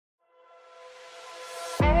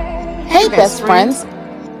Hey, best friends.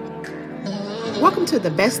 Welcome to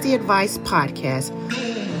the Bestie Advice Podcast.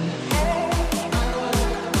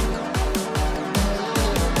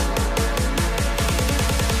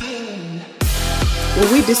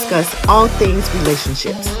 Where we discuss all things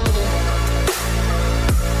relationships.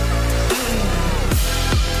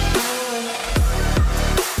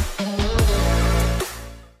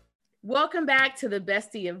 Welcome back to the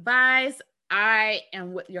Bestie Advice. I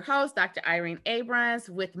am with your host, Dr. Irene Abrams,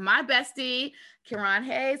 with my bestie, Karron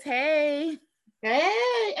Hayes. Hey.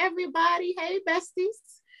 Hey, everybody. Hey,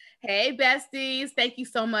 besties. Hey, besties. Thank you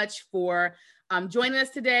so much for joining us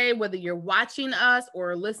today, whether you're watching us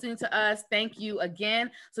or listening to us. Thank you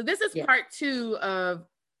again. So this is part 2 of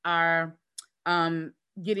our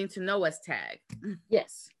getting to know us tag.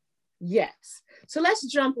 Yes. So let's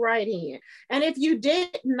jump right in. And if you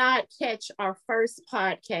did not catch our first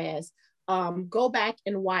podcast, go back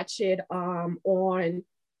and watch it on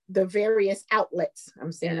the various outlets.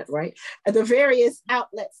 I'm saying it right. The various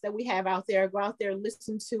outlets that we have out there. Go out there,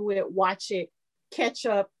 listen to it, watch it, catch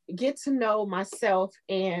up, get to know myself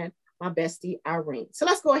and my bestie, Irene. So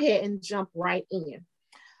let's go ahead and jump right in.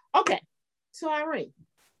 Okay. So Irene,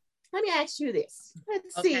 let me ask you this.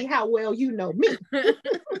 Let's see how well you know me.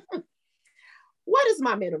 What is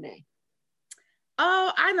my middle name?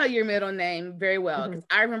 Oh, I know your middle name very well. Mm-hmm.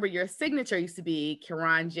 I remember your signature used to be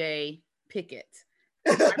Karron J. Pickett.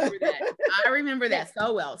 I remember that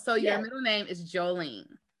so well. So your middle name is Jolene.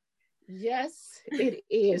 Yes, it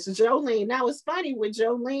is Jolene. Now it's funny with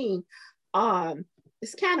Jolene.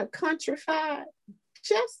 It's kind of countrified,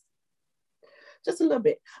 just a little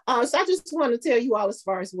bit. So I just want to tell you all as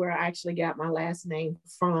far as where I actually got my last name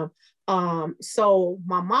from. So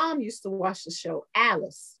my mom used to watch the show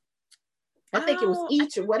Alice. I think it was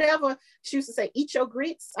eat your whatever. She used to say, eat your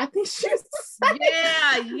grits. I think she used to say.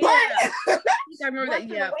 Yeah. I remember that.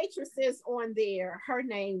 Yeah. The waitresses on there, her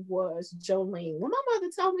name was Jolene. When my mother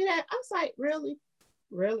told me that, I was like, really?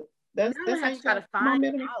 That's how you gotta find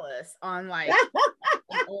Alice on like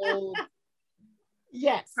an old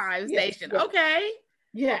time station. Yes. Okay.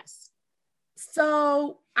 Yes.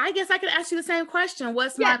 So I guess I could ask you the same question.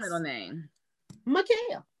 What's my middle name?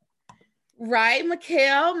 Mikhail. Right,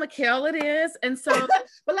 Mikhail it is. And so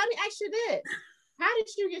but let me ask you this. How did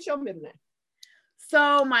you get your middle name?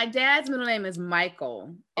 So my dad's middle name is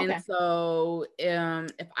Michael. Okay. And so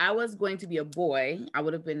if I was going to be a boy, I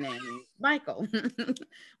would have been named Michael.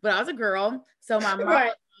 But I was a girl. So my mom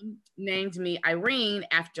named me Irene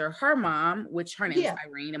after her mom, which her name is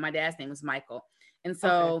Irene, and my dad's name was Michael. And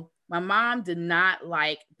so my mom did not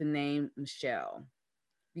like the name Michelle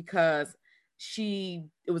because it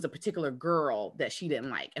was a particular girl that she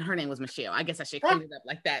didn't like, and her name was Michelle. I guess I should clean it up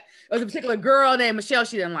like that. It was a particular girl named Michelle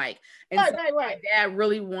she didn't like. And my dad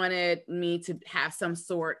really wanted me to have some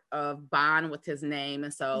sort of bond with his name.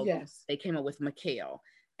 And so they came up with Mikhail.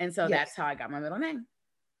 And so that's how I got my middle name.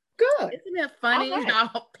 Good. Isn't it funny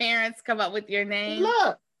how parents come up with your name?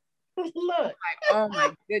 Look. Like, oh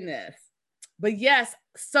my goodness. But yes,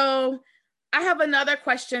 so I have another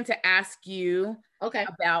question to ask you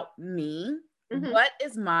about me. Mm-hmm. What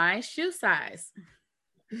is my shoe size?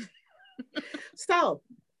 So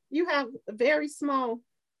you have a very small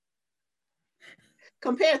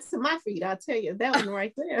compared to my feet. I'll tell you that one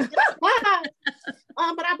right there. But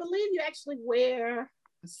I believe you actually wear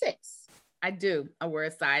a 6. I do. I wear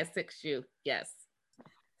a size 6 shoe. Yes,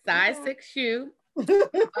 size 6 shoe.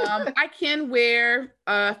 I can wear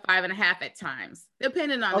 5.5 at times,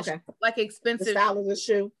 depending on the shoe. Like expensive the style of the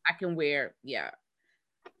shoe. I can wear.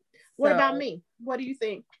 What about me? What do you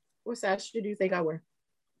think? What size shoe do you think I wear?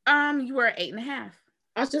 You wear 8.5.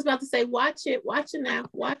 I was just about to say, watch it now,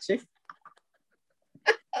 watch it.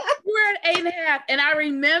 You wear an 8.5, and I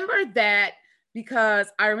remember that because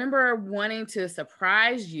I remember wanting to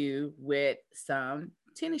surprise you with some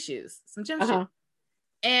tennis shoes, some gym shoes,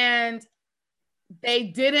 and they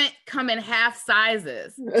didn't come in half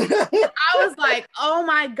sizes. I was like, oh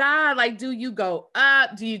my God, like, do you go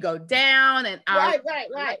up? Do you go down? And I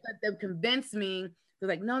let them convince me. They're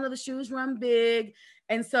like, no, the shoes run big.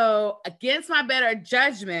 And so against my better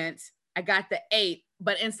judgment, I got the 8.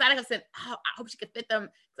 But inside I said, oh, I hope she could fit them.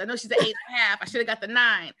 I know she's an 8.5. I should have got the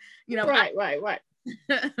 9. Right.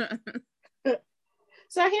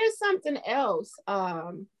 So here's something else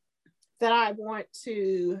that I want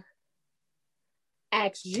to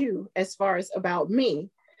ask you as far as about me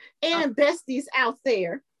and besties out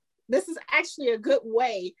there. This is actually a good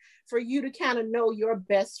way for you to kind of know your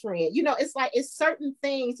best friend. It's certain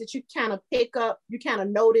things that you kind of pick up, you kind of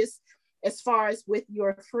notice as far as with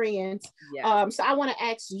your friends. So I want to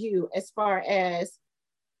ask you as far as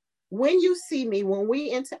when you see me, when we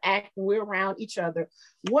interact, when we're around each other,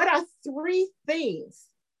 what are 3 things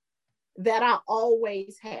that I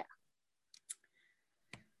always have?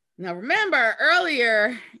 Now, remember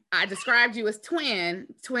earlier, I described you as twin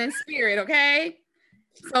spirit, okay?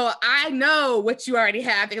 So I know what you already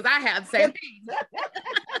have because I have the same thing.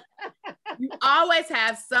 You always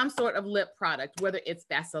have some sort of lip product, whether it's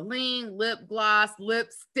Vaseline, lip gloss,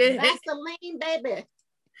 lipstick. Vaseline, baby.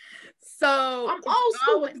 So I'm old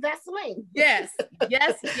school with Vaseline. Yes.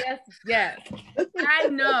 I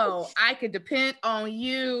know I could depend on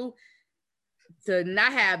you to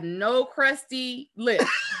not have no crusty lips.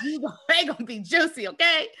 They gonna be juicy,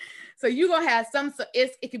 okay? So you gonna have some. So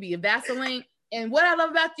it could be a Vaseline, and what I love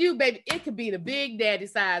about you, baby, it could be the Big Daddy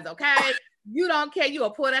size, okay? You don't care. You will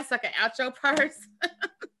pull that sucker out your purse.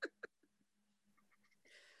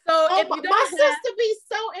 So if you my sister be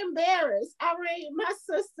so embarrassed. Irene, my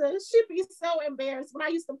sister, she'd be so embarrassed when I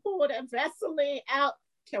used to pull that Vaseline out.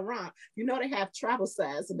 Karron, you know they have travel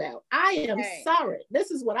size now. I am sorry.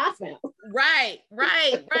 This is what I found. Right.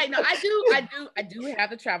 No, I do have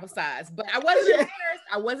the travel size, but I wasn't embarrassed.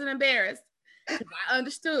 I wasn't embarrassed because I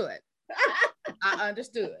understood.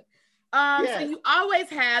 So you always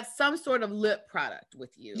have some sort of lip product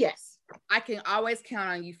with you. Yes. I can always count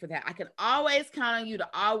on you for that. I can always count on you to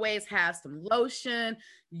always have some lotion.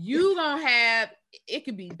 You gonna have, it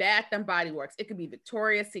could be Bath and Body Works. It could be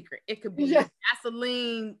Victoria's Secret. It could be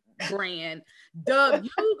Vaseline brand. Dove,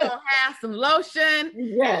 you gonna have some lotion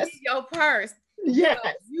in your purse. Yes.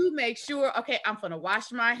 So you make sure, okay, I'm gonna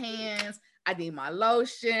wash my hands. I need my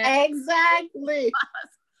lotion. Exactly.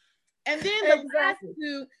 And then the last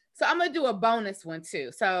 2, so I'm gonna do a bonus one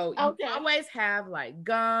too. So you always have like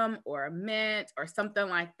gum or a mint or something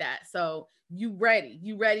like that. So you ready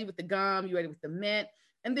with the gum, you ready with the mint.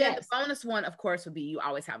 And then the bonus one, of course, would be you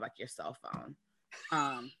always have like your cell phone.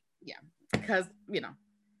 Because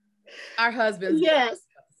our husbands have a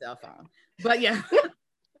cell phone. But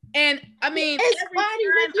and I mean,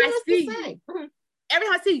 every time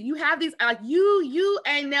I see you have these, like you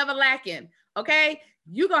ain't never lacking. Okay,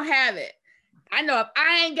 you gonna have it. I know if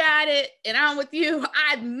I ain't got it and I'm with you,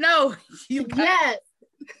 I know you got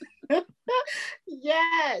it.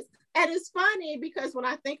 Yes. And it's funny because when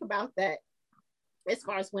I think about that, as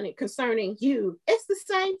far as when it concerning you, it's the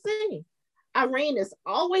same thing. Irene is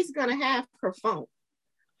always going to have her phone.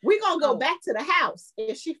 We're going to go back to the house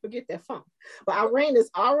if she forget that phone. But Irene is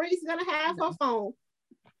always going to have her phone.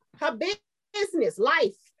 Her business,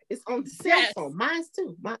 life is on the cell phone. Mine's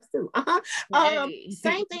too.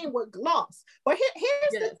 Same thing with gloss. But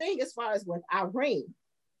here's the thing as far as with Irene.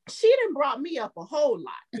 She done brought me up a whole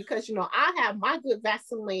lot because, I have my good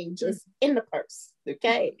Vaseline just in the purse,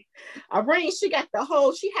 okay? Irene, she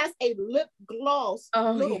has a lip gloss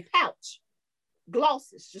little pouch.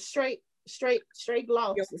 Glosses, just straight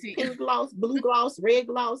glosses. Pink gloss, blue gloss, red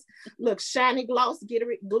gloss, look, shiny gloss,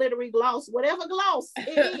 glittery gloss, whatever gloss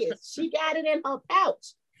it is. She got it in her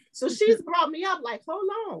pouch. So she's brought me up like, hold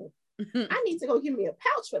on. I need to go give me a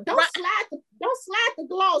pouch for. Don't slide the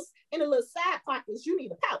gloss in the little side pockets. You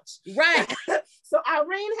need a pouch. Right. So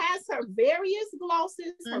Irene has her various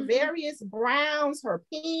glosses, her various browns, her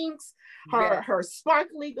pinks, her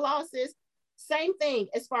sparkly glosses. Same thing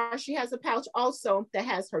as far as she has a pouch also that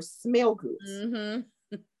has her smell goods.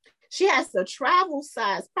 She has the travel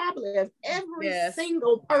size probably of every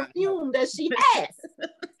single perfume that she has.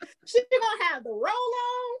 She's gonna have the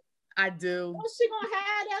roll-on. I do. Oh, she gonna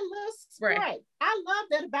have that little spray. I love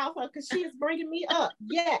that about her because she is bringing me up.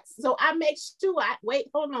 Yes. So I make sure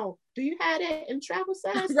hold on. Do you have that in travel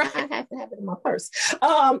size? Right. I have to have it in my purse.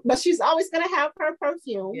 But she's always gonna have her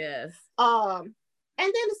perfume. Yes. And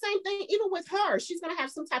then the same thing, even with her, she's gonna have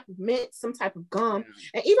some type of mint, some type of gum.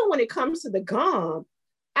 And even when it comes to the gum,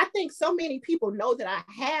 I think so many people know that I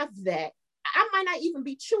have that. I might not even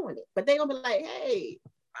be chewing it, but they're gonna be like, hey,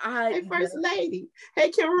 First Lady, hey,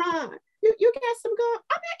 Karron, you got some gum?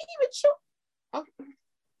 I'm not even chewing. Okay.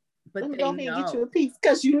 But let me go ahead and get you a piece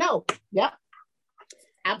because Yep.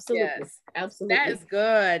 Absolutely. Yes. Absolutely. That is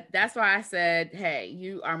good. That's why I said, hey,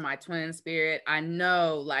 you are my twin spirit. I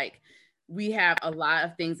know we have a lot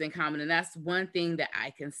of things in common, and that's one thing that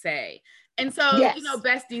I can say. And so,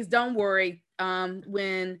 besties, don't worry.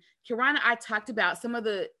 When Karron and I talked about some of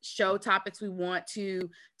the show topics we want to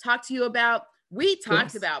talk to you about, we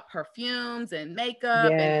talked about perfumes and makeup,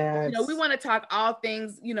 and we want to talk all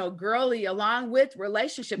things, girly, along with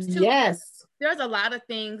relationships too. Yes, there's a lot of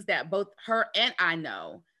things that both her and I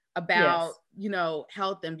know about,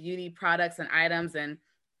 health and beauty products and items. And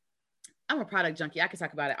I'm a product junkie. I could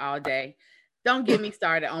talk about it all day. Don't get me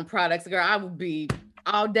started on products, girl. I will be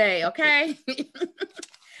all day. Okay.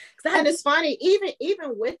 And it's funny, even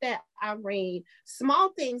with that, Irene,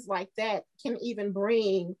 small things like that can even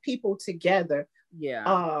bring people together.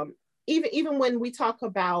 Yeah. Even when we talk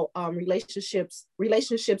about relationships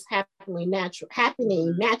happening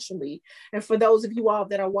naturally. And for those of you all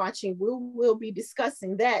that are watching, we'll be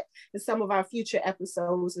discussing that in some of our future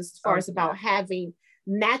episodes as far as about having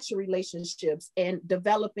natural relationships and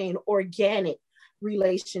developing organic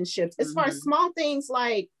relationships. As far as small things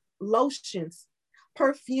like lotions,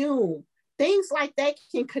 perfume, things like that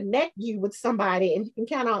can connect you with somebody, and you can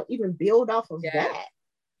kind of even build off of that.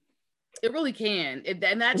 It really can.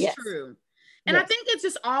 And that's true. And I think it's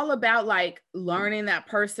just all about like learning that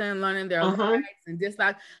person, learning their likes and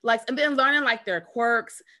dislikes, and then learning like their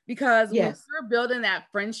quirks, because when you're building that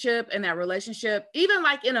friendship and that relationship, even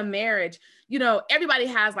like in a marriage, you know, everybody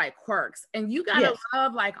has like quirks, and you gotta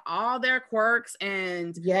love like all their quirks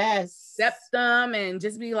and accept them and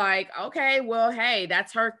just be like, okay, well, hey,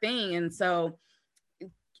 that's her thing. And so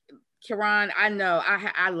Karron, I know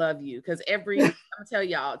I love you, because I'm gonna tell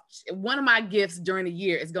y'all, one of my gifts during the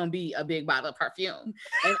year is gonna be a big bottle of perfume,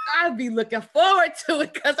 and I'll be looking forward to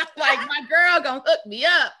it, because I'm like, my girl gonna hook me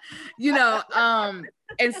up, you know.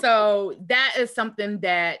 And so that is something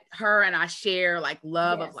that her and I share, like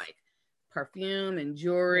love of like perfume and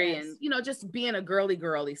jewelry and, you know, just being a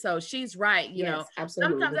girly. So she's right, you know,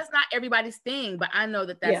 sometimes that's not everybody's thing, but I know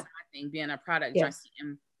that that's my thing, being a product junkie.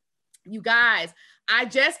 And you guys, I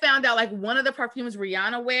just found out like one of the perfumes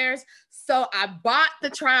Rihanna wears. So I bought the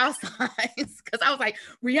trial size because I was like,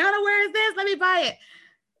 Rihanna wears this, let me buy it.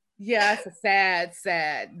 Yeah, it's a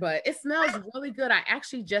sad, but it smells really good. I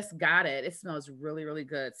actually just got it. It smells really, really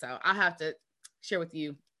good. So I'll have to share with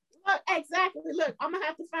you. Look, exactly. Look, I'm gonna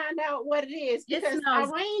have to find out what it is, because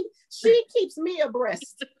Irene, she keeps me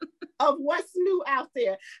abreast of what's new out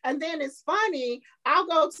there. And then it's funny, I'll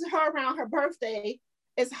go to her around her birthday.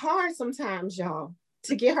 It's hard sometimes, y'all,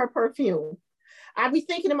 to get her perfume. I be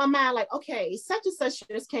thinking in my mind, like, okay, such and such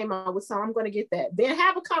just came out with some, I'm going to get that. Then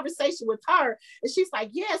have a conversation with her, and she's like,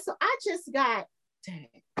 yeah, so I just got, dang,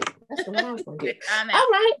 that's the one I was going to get. All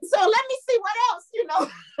right, so let me see what else, you know,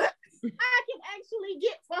 I can actually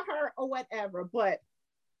get for her or whatever. But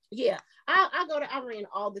yeah, I go to Irene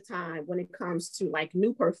all the time when it comes to like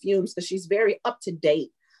new perfumes, because she's very up to date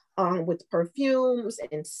with perfumes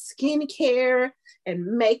and skincare and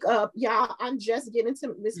makeup. Y'all, I'm just getting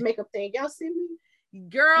into this makeup thing. Y'all see me?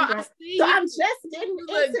 Girl, I see so you. I'm just getting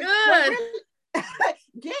into good.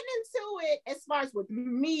 Getting into it as far as with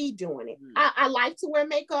me doing it. I like to wear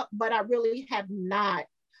makeup, but I really have not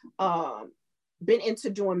been into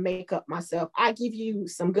doing makeup myself. I give you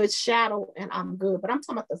some good shadow and I'm good, but I'm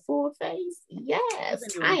talking about the full face. Yes,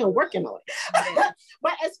 I am working on it.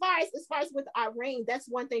 But as far as with Irene, that's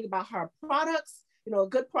one thing about her products, you know,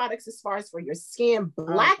 good products as far as for your skin,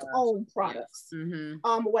 Black owned products.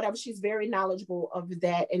 Whatever, she's very knowledgeable of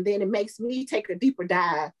that. And then it makes me take a deeper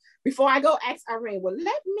dive before I go ask Irene, well,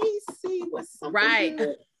 let me see what's something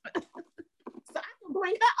good. So I can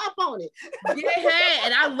bring her up on it. Yeah,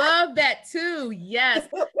 and I love that too. Yes.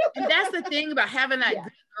 And that's the thing about having that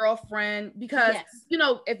good girlfriend, because you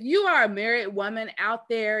know, if you are a married woman out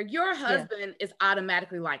there, your husband is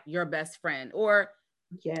automatically like your best friend, or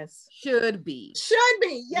should be.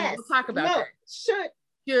 Yes. We'll talk about that.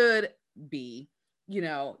 Should be, you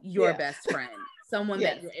know, your best friend. Someone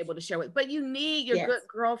that you're able to share with. But you need your good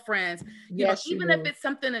girlfriends, you know, even if it's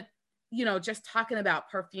something that, you know, just talking about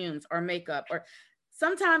perfumes or makeup, or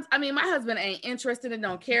sometimes, I mean, my husband ain't interested and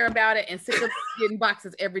don't care about it, and sick of getting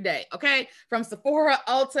boxes every day. Okay. From Sephora,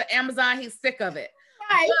 Ulta, Amazon, he's sick of it.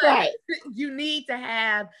 Right. You need to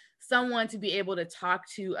have someone to be able to talk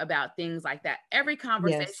to about things like that. Every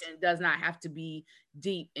conversation does not have to be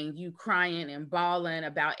deep and you crying and bawling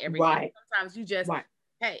about everything. Sometimes you just,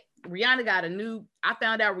 hey, Rihanna got I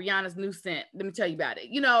found out Rihanna's new scent. Let me tell you about it.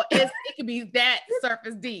 You know, it could be that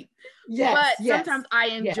surface deep. But sometimes I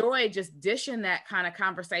enjoy just dishing that kind of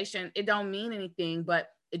conversation. It don't mean anything, but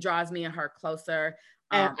it draws me and her closer.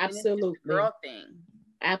 Absolutely. And it's a girl thing.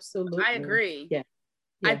 Absolutely. I agree.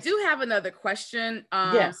 I do have another question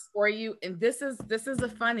for you. And this is a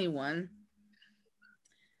funny one.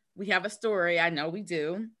 We have a story. I know we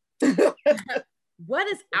do. What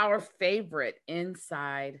is our favorite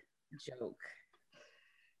inside joke?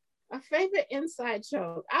 A favorite inside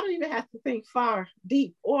joke? I don't even have to think far,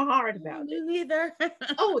 deep, or hard about it. Me neither.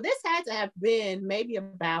 Oh, this had to have been maybe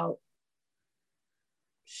about,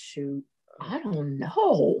 I don't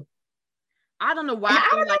know. I don't know why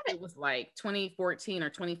I feel like it was like 2014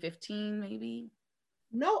 or 2015, maybe.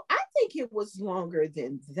 No, I think it was longer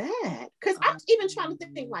than that. Because I'm even trying to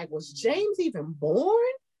think, like, was James even born?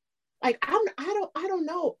 Like, I don't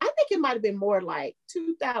know. I it might have been more like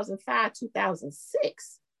 2005,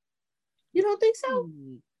 2006. You don't think so?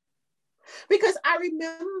 Because I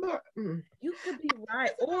remember. You could be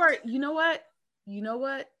right. Or you know what?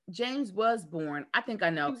 James was born. I think I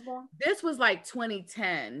know. This was like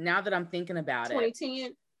 2010. Now that I'm thinking about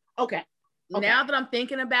 2010. Okay. Now that I'm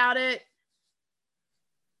thinking about it,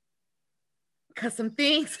 because some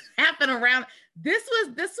things happen around. This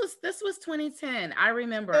was 2010. I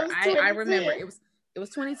remember. I remember. It was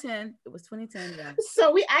 2010. It was 2010. Yeah.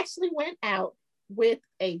 So we actually went out with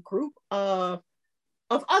a group of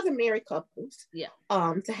other married couples. Yeah.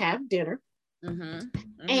 To have dinner.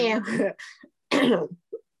 And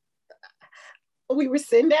we were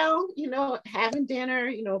sitting down, having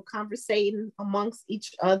dinner, conversating amongst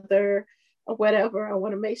each other or whatever. I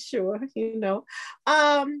want to make sure, and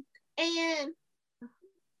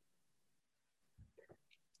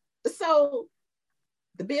so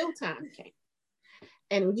the bill time came,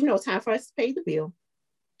 and time for us to pay the bill.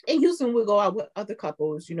 And usually when we go out with other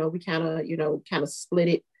couples, we kind of split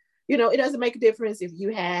it. It doesn't make a difference if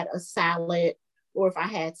you had a salad or if I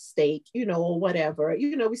had steak, or whatever,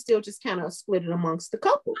 we still just kind of split it amongst the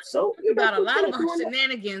couple. So about a lot of our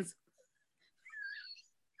shenanigans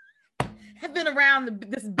have been around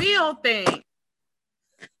this bill thing.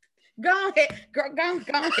 Go ahead, girl, go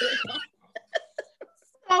ahead.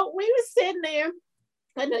 So we were sitting there,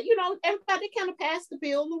 and everybody kind of passed the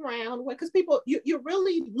bill around because people, you're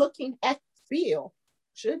really looking at the bill,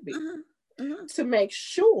 should be, to make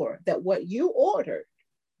sure that what you ordered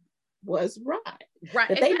was right.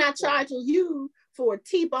 That they're not charging you for a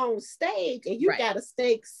T-bone steak and you got a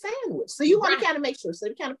steak sandwich. So you want to kind of make sure. So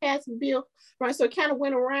they kind of passed the bill, right? So it kind of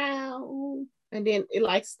went around and then it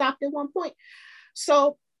like stopped at one point.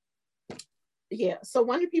 So yeah, so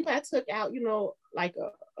one of the people I took out, like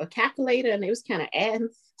a calculator, and they was kind of adding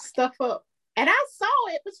stuff up. And I saw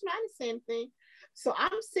it, but I didn't say anything. So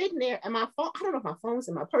I'm sitting there and my phone, I don't know if my phone's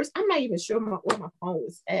in my purse. I'm not even sure where my phone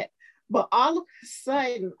was at. But all of a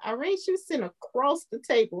sudden, Irene, she was sitting across the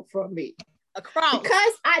table from me. Across.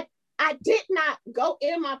 Because I did not go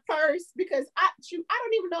in my purse because I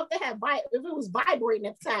don't even know if they had if it was vibrating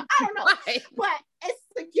at the time. I don't know. Right. But it's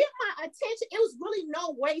to get my attention. It was really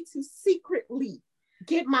no way to secretly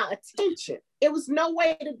get my attention. It was no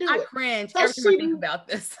way to do it. I cringe every time I think about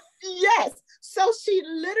this. Yes. So she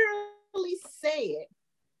literally said,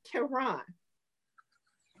 Karron,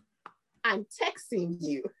 I'm texting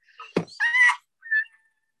you.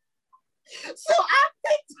 So I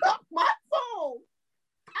picked up my phone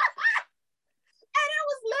and it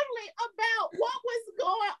was literally about what was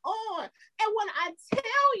going on. And when I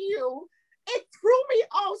tell you, it threw me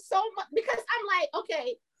off so much because I'm like,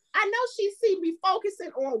 okay, I know she see me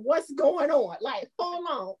focusing on what's going on. Like, hold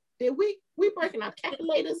on. Did we breaking our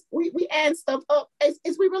calculators? We add stuff up. Is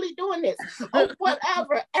we really doing this? Or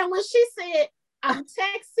whatever. And when she said, I'm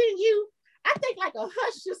texting you, I think like a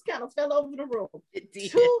hush just kind of fell over the room.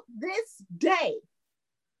 To this day,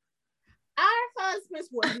 our husbands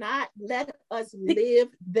will not let us live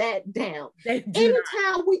that down.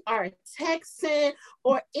 Anytime we are texting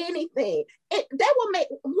or anything, they will make,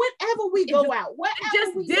 whenever we go out,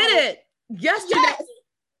 whatever we did it yesterday. Yes,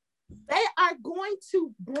 they are going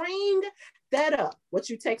to bring that up. What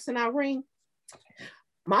you texting, Irene?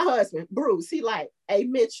 My husband, Bruce, he like, hey,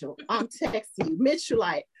 Mitchell, I'm texting you. Mitchell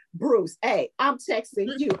like, Bruce, hey, I'm texting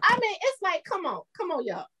you. I mean, it's like, come on,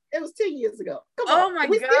 y'all. It was 10 years ago. Come on. Oh my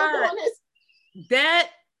God. Still doing this? That,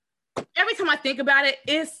 every time I think about it,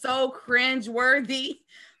 it's so cringe-worthy.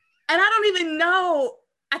 And I don't even know.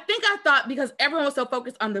 I think I thought because everyone was so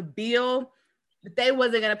focused on the bill that they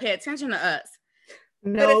wasn't going to pay attention to us.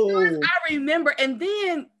 No. But as soon as I remember, and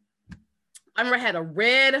then I remember I had a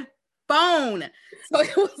red phone. So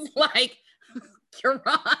it was like,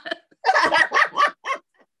 Karron.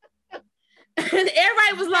 And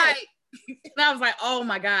everybody was like, and I was like, oh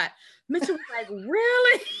my God. Mitchell was like,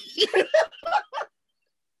 really?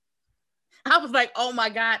 I was like, oh my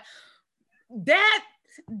God.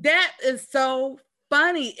 That is so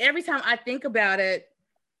funny. Every time I think about it,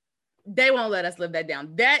 they won't let us live that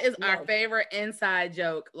down. That is our favorite inside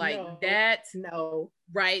joke. Like that. No.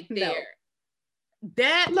 Right there. No.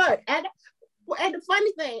 That. Look, and the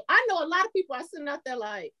funny thing, I know a lot of people are sitting out there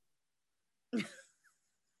like, I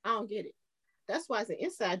don't get it. That's why it's an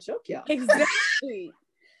inside joke, y'all. Exactly.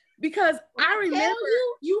 Because I remember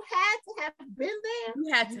you had to have been there.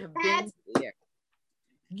 You had to have been there.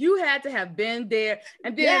 You had to have been there.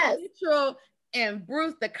 And then Mitchell and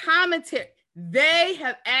Bruce, the commentary, they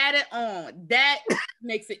have added on. That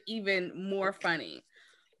makes it even more funny.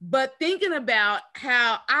 But thinking about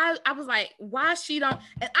how I was like, why she don't,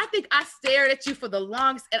 and I think I stared at you for the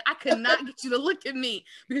longest and I could not get you to look at me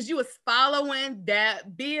because you was following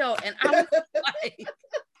that bill. And I was like,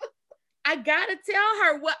 I gotta tell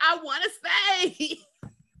her what I want to say.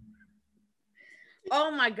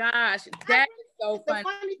 Oh my gosh, that is so funny. The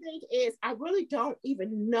funny thing is, I really don't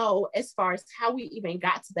even know as far as how we even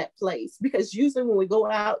got to that place, because usually when we go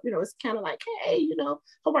out, it's kind of like, hey, how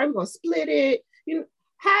are we gonna split it?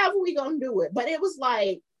 How are we gonna do it? But it was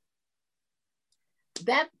like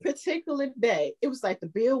that particular day, it was like the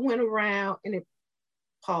bill went around and it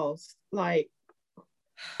paused. Like,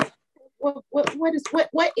 what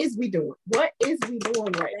is we doing? What is we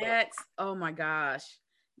doing right now? Oh my gosh.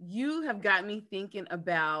 You have got me thinking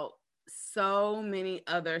about so many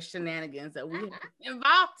other shenanigans that we have been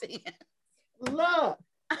involved in.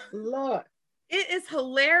 Look. It is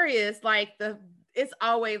hilarious. Like it's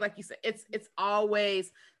always, like you said, it's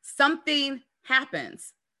always something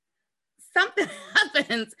happens. Something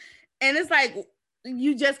happens. And it's like,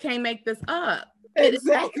 you just can't make this up.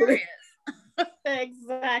 Exactly.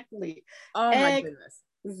 Exactly. Oh my goodness.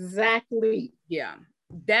 Exactly. Yeah.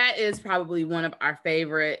 That is probably one of our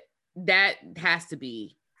favorite. That has to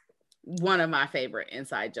be one of my favorite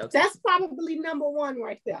inside jokes. That's probably number one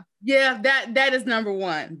right there. Yeah, that is number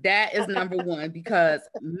one. That is number one, because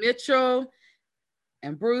Mitchell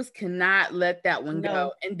and Bruce cannot let that one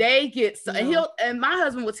go. And they get so, and my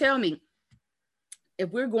husband will tell me, if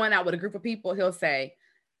we're going out with a group of people, he'll say,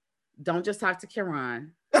 don't just talk to Karron.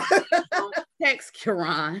 Don't text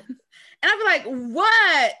Karron. And I'd be like,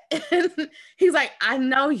 what? And he's like, I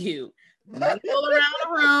know you. People around the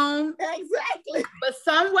room. Exactly. But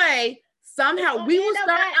somehow we will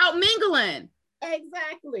start out mingling.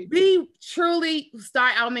 Exactly. We truly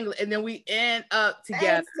start out mingling and then we end up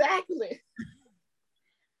together. Exactly.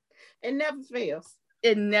 It never fails.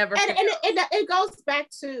 It never fails. And it goes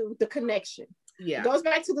back to the connection. Yeah. It goes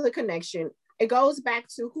back to the connection. It goes back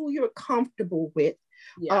to who you're comfortable with.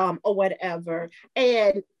 Yeah. Or whatever,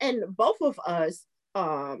 and both of us,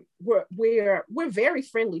 we're very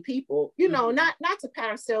friendly people, not to pat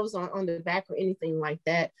ourselves on the back or anything like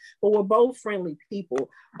that, but we're both friendly people.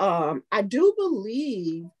 I do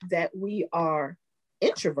believe that we are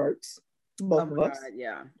introverts, both of us. God,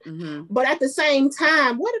 yeah. Mm-hmm. But at the same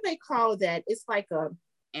time, what do they call that? It's like a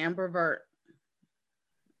ambivert.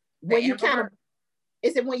 When you kind of,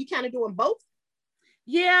 is it when you kind of doing both?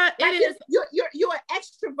 Yeah, like it is. You're an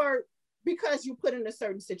extrovert because you put in a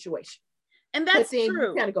certain situation, and that's true.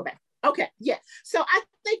 You kind of go back. Okay, yeah. So I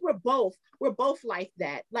think we're both like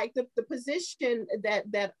that. Like the position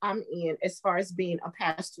that I'm in, as far as being a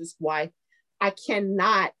pastor's wife, I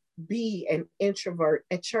cannot be an introvert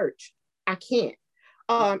at church. I can't.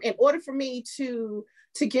 In order for me to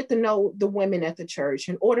get to know the women at the church,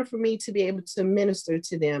 in order for me to be able to minister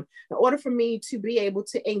to them, in order for me to be able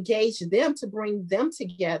to engage them, to bring them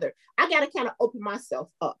together, I got to kind of open myself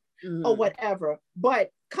up or whatever.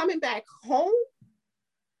 But coming back home,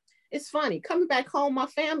 it's funny. Coming back home, my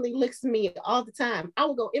family looks at me all the time. I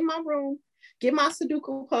will go in my room, get my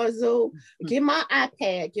Sudoku puzzle, get my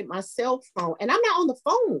iPad, get my cell phone, and I'm not on the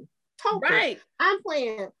phone talking. Right. I'm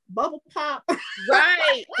playing Bubble Pop.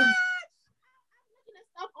 Right.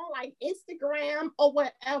 Up on like Instagram or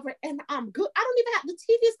whatever, and I'm good. I don't even have the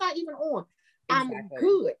TV is not even on. Exactly. I'm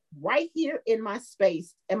good right here in my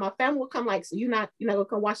space, and my family will come like, so you're not gonna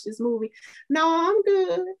come watch this movie? No, I'm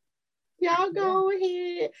good. Y'all go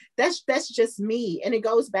ahead. That's just me, and it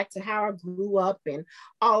goes back to how I grew up and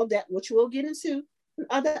all that, which we'll get into in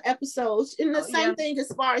other episodes. And the same thing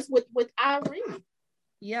as far as with Irene.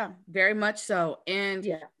 Yeah, very much so. And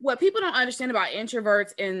what people don't understand about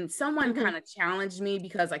introverts, and someone kind of challenged me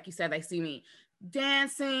because, like you said, they see me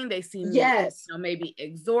dancing, they see me maybe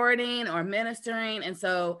exhorting or ministering. And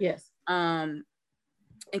so, and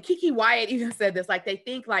Kiki Wyatt even said this, like they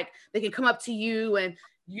think like they can come up to you and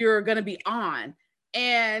you're going to be on.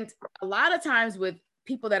 And a lot of times with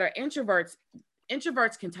people that are introverts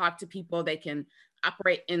can talk to people, they can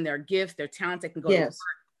operate in their gifts, their talents, they can go to work.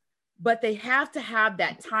 But they have to have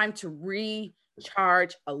that time to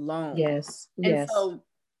recharge alone. Yes. And so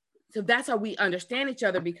that's how we understand each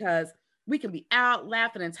other, because we can be out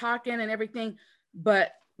laughing and talking and everything.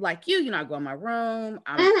 But like you I go in my room,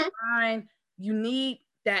 I'm fine. You need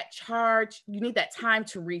that charge. You need that time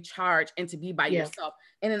to recharge and to be by yourself.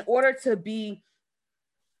 And in order to be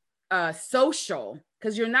social,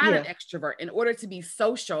 because you're not an extrovert, in order to be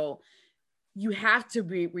social, you have to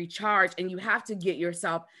be recharged and you have to get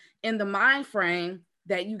yourself in the mind frame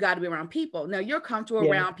that you got to be around people. Now you're comfortable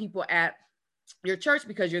around people at your church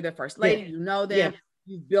because you're the first lady, you know them,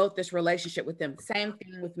 you built this relationship with them. Same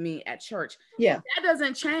thing with me at church. Yeah. That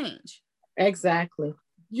doesn't change. Exactly.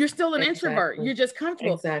 You're still an introvert. You're just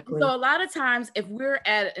comfortable. Exactly. So a lot of times if we're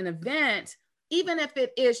at an event, even if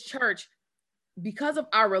it is church, because of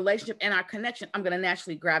our relationship and our connection, I'm going to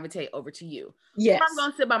naturally gravitate over to you. Yes. Or I'm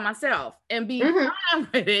going to sit by myself and be fine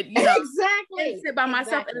with it, you know. Exactly. And sit by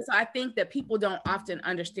myself. And so I think that people don't often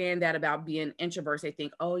understand that about being introverts. They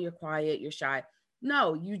think, oh, you're quiet, you're shy.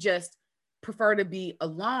 No, you just prefer to be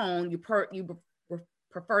alone. You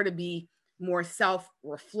prefer to be more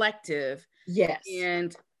self-reflective. Yes.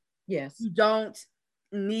 And yes, you don't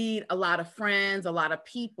need a lot of friends, a lot of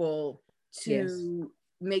people to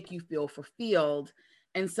make you feel fulfilled.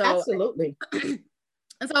 And so absolutely.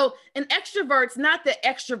 And so and extroverts, not that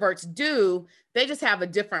extroverts do, they just have a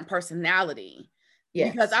different personality.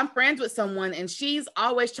 Yes. Because I'm friends with someone and she's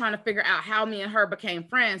always trying to figure out how me and her became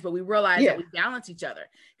friends, but we realize that we balance each other.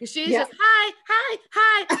 Because she's just hi.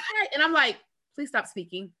 And I'm like, please stop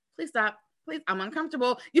speaking. Please stop. Please, I'm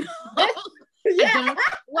uncomfortable. You know, I don't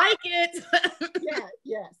like it.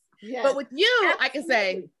 Yes. But with you, absolutely. I can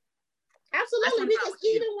say, absolutely, because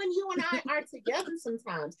even when you and I are together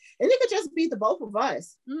sometimes, and it could just be the both of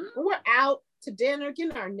us, when we're out to dinner,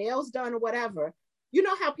 getting our nails done or whatever, you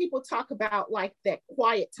know how people talk about like that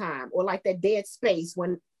quiet time or like that dead space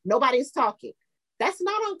when nobody's talking. That's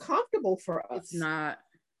not uncomfortable for us. It's not.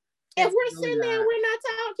 If we're sitting there and we're not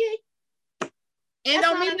talking, and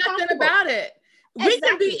don't mean nothing about it. We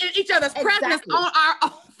can be in each other's presence on our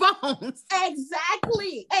own phones.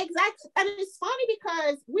 Exactly. And it's funny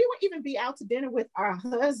because we would even be out to dinner with our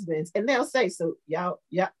husbands and they'll say, so y'all,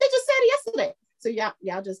 they just said it yesterday. So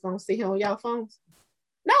y'all just gonna sit here on y'all phones?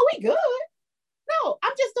 No, we good. No,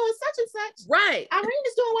 I'm just doing such and such. Right. Irene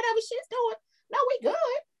is doing whatever she's doing. No, we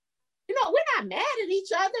good. You know, we're not mad at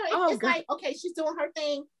each other. It's like, okay, she's doing her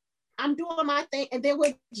thing. I'm doing my thing. And then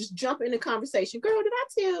we'll just jump into conversation. Girl, did I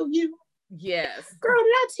tell you? Yes. Girl, did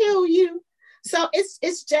I tell you? So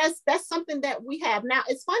it's just, that's something that we have. Now,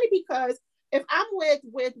 it's funny because if I'm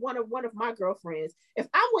with one of my girlfriends, if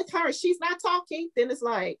I'm with her and she's not talking, then it's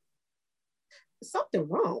like, something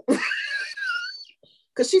wrong.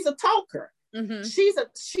 Because she's a talker. Mm-hmm.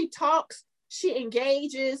 She talks, she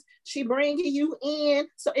engages, she bringing you in.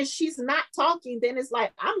 So if she's not talking, then it's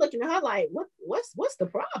like, I'm looking at her like, what's the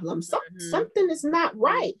problem? Something is not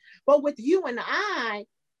right. But with you and I,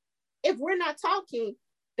 if we're not talking,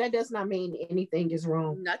 that does not mean anything is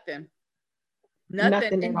wrong. Nothing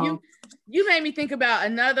and you made me think about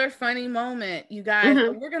another funny moment, you guys.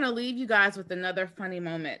 Mm-hmm. We're gonna leave you guys with another funny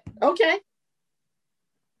moment. Okay.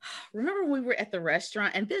 Remember when we were at the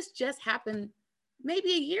restaurant, and this just happened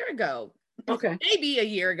maybe a year ago. Okay. Maybe a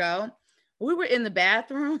year ago. We were in the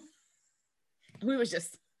bathroom. We were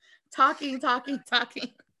just talking.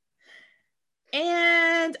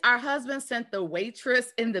 And our husband sent the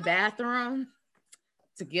waitress in the bathroom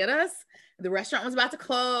to get us. The restaurant was about to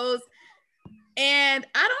close. And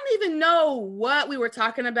I don't even know what we were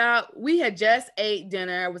talking about. We had just ate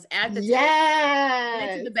dinner, was at the table,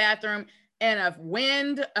 went to the bathroom, and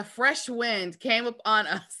a fresh wind came up on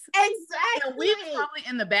us. Exactly. And we were probably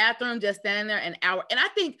in the bathroom just standing there an hour. And I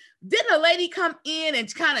think, didn't a lady come in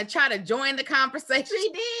and kind of try to join the conversation?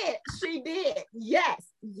 She did.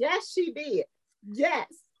 Yes, she did. Yes.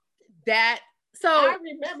 So I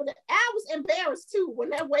remember that. I was embarrassed too when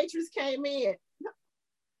that waitress came in.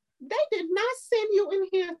 They did not send you in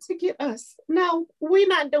here to get us. No, we're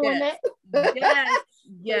not doing that.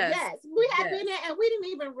 Yes. We had been there and we didn't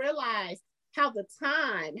even realize how the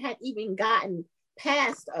time had even gotten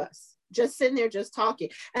past us. Just sitting there, just talking.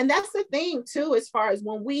 And that's the thing too, as far as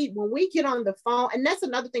when we get on the phone, and that's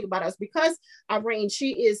another thing about us, because Irene,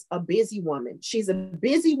 she is a busy woman. She's a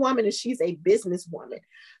busy woman and she's a business woman.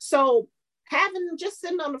 So having just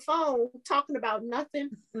sitting on the phone talking about nothing,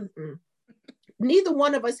 neither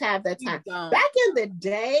one of us have that time. Back in the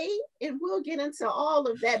day, and we'll get into all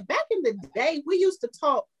of that. Back in the day, we used to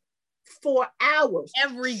talk for hours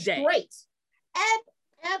every day. Straight.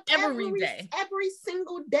 Every day. Every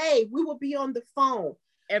single day, we will be on the phone.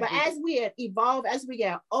 But as we had evolved, as we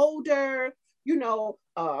get older, you know,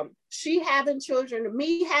 she having children,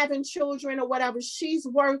 me having children or whatever, she's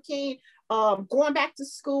working, going back to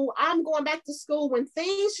school, I'm going back to school. When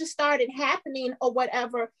things just started happening or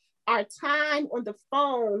whatever, our time on the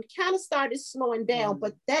phone kind of started slowing down,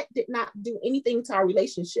 but that did not do anything to our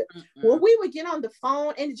relationship. When we would get on the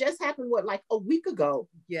phone, and it just happened, like a week ago.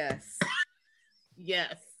 Yes.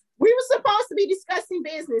 We were supposed to be discussing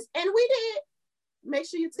business, and we did. Make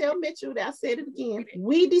sure you tell Mitchell that I said it again.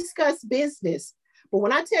 We discussed business. But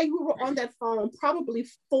when I tell you we were on that phone probably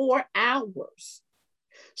 4 hours,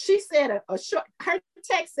 She said a short, her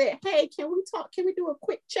text said, hey, can we talk? Can we do a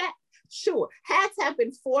quick chat? Sure. Had to have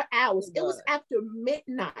been 4 hours. It was after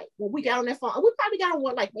midnight when we got on that phone. We probably got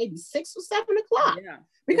on like maybe 6 or 7 o'clock. Yeah,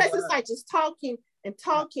 because it's like just talking and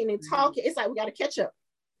talking and talking. It's like we got to catch up.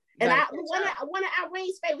 And one of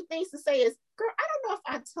Irene's favorite things to say is, girl, I don't know if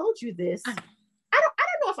I told you this. I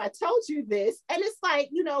don't know if I told you this. And it's like,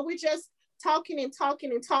 you know, we're just talking and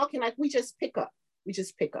talking and talking. Like we just pick up.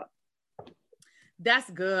 That's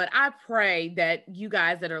good. I pray that you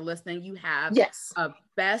guys that are listening, you have a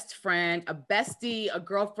best friend, a bestie, a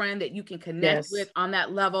girlfriend that you can connect with on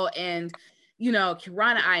that level. And, you know,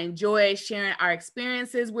 Karron and I enjoy sharing our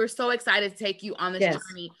experiences. We're so excited to take you on this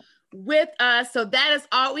journey with us. So that is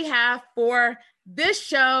all we have for this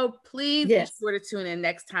show. Please be sure to tune in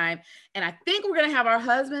next time. And I think we're going to have our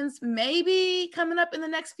husbands maybe coming up in the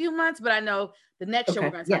next few months, but I know the next show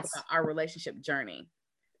we're going to talk about our relationship journey.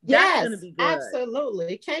 That's going to be good.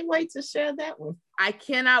 Absolutely. Can't wait to share that one. I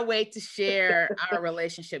cannot wait to share our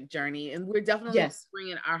relationship journey. And we're definitely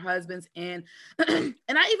bringing our husbands in. And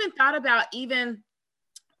I even thought about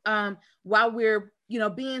while we're, you know,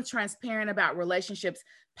 being transparent about relationships,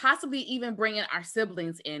 possibly even bringing our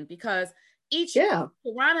siblings in, because Karron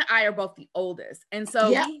and I are both the oldest. And so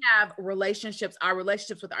we have relationships. Our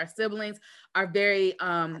relationships with our siblings are very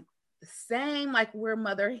same, like we're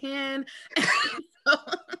mother hen.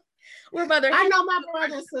 We're mother hen. I know my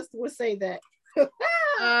brother and sister would say that.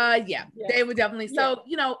 They would definitely. So,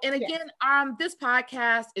 you know, and again, this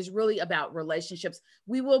podcast is really about relationships.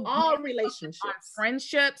 We will all relationships,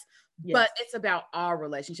 friendships, but it's about all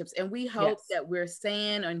relationships. And we hope that we're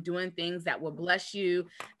saying and doing things that will bless you,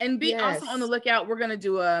 and be also on the lookout. We're going to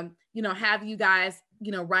do have you guys,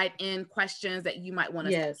 you know, write in questions that you might want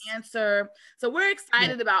us to answer. So we're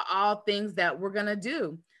excited about all things that we're going to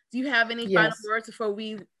do. Do you have any final words before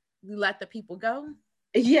we let the people go?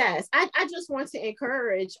 Yes, I just want to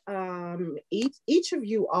encourage each of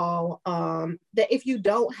you all that if you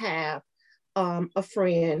don't have a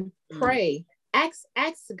friend, pray. Ask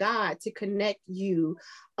God to connect you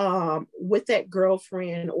with that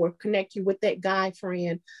girlfriend, or connect you with that guy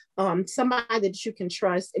friend, somebody that you can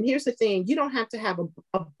trust. And here's the thing, you don't have to have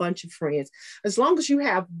a bunch of friends. As long as you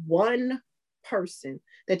have one person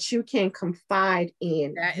that you can confide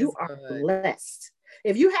in, you are blessed.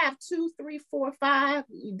 If you have 2, 3, 4, 5,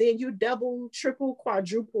 then you're double, triple,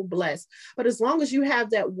 quadruple blessed. But as long as you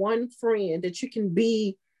have that one friend that you can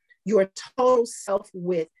be your total self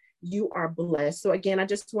with, you are blessed. So again, I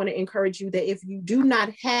just want to encourage you that if you do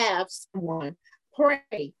not have someone,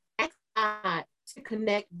 pray, ask God to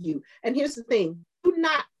connect you. And here's the thing, do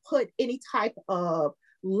not put any type of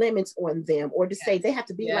limits on them, or to say they have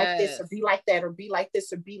to be like this or be like that, or be like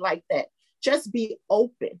this or be like that. Just be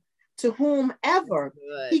open to whomever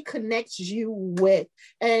he connects you with,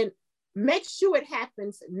 and make sure it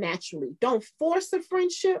happens naturally. Don't force a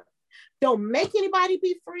friendship. Don't make anybody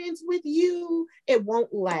be friends with you. It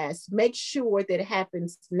won't last. Make sure that it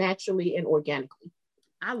happens naturally and organically.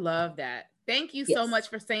 I love that. Thank you so much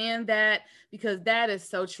for saying that, because that is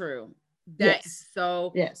so true. That is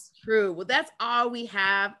so true. Well, that's all we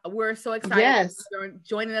have. We're so excited for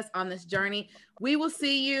joining us on this journey. We will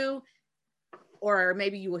see you, or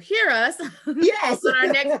maybe you will hear us on our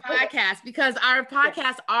next podcast, because our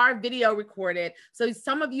podcasts are video recorded. So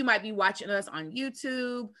some of you might be watching us on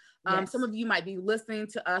YouTube. Some of you might be listening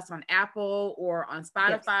to us on Apple or on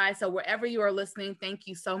Spotify. So wherever you are listening, thank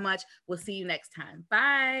you so much. We'll see you next time.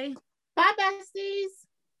 Bye. Bye, besties.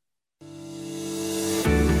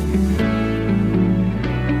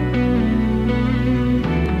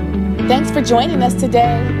 Thanks for joining us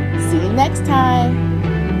today. See you next time.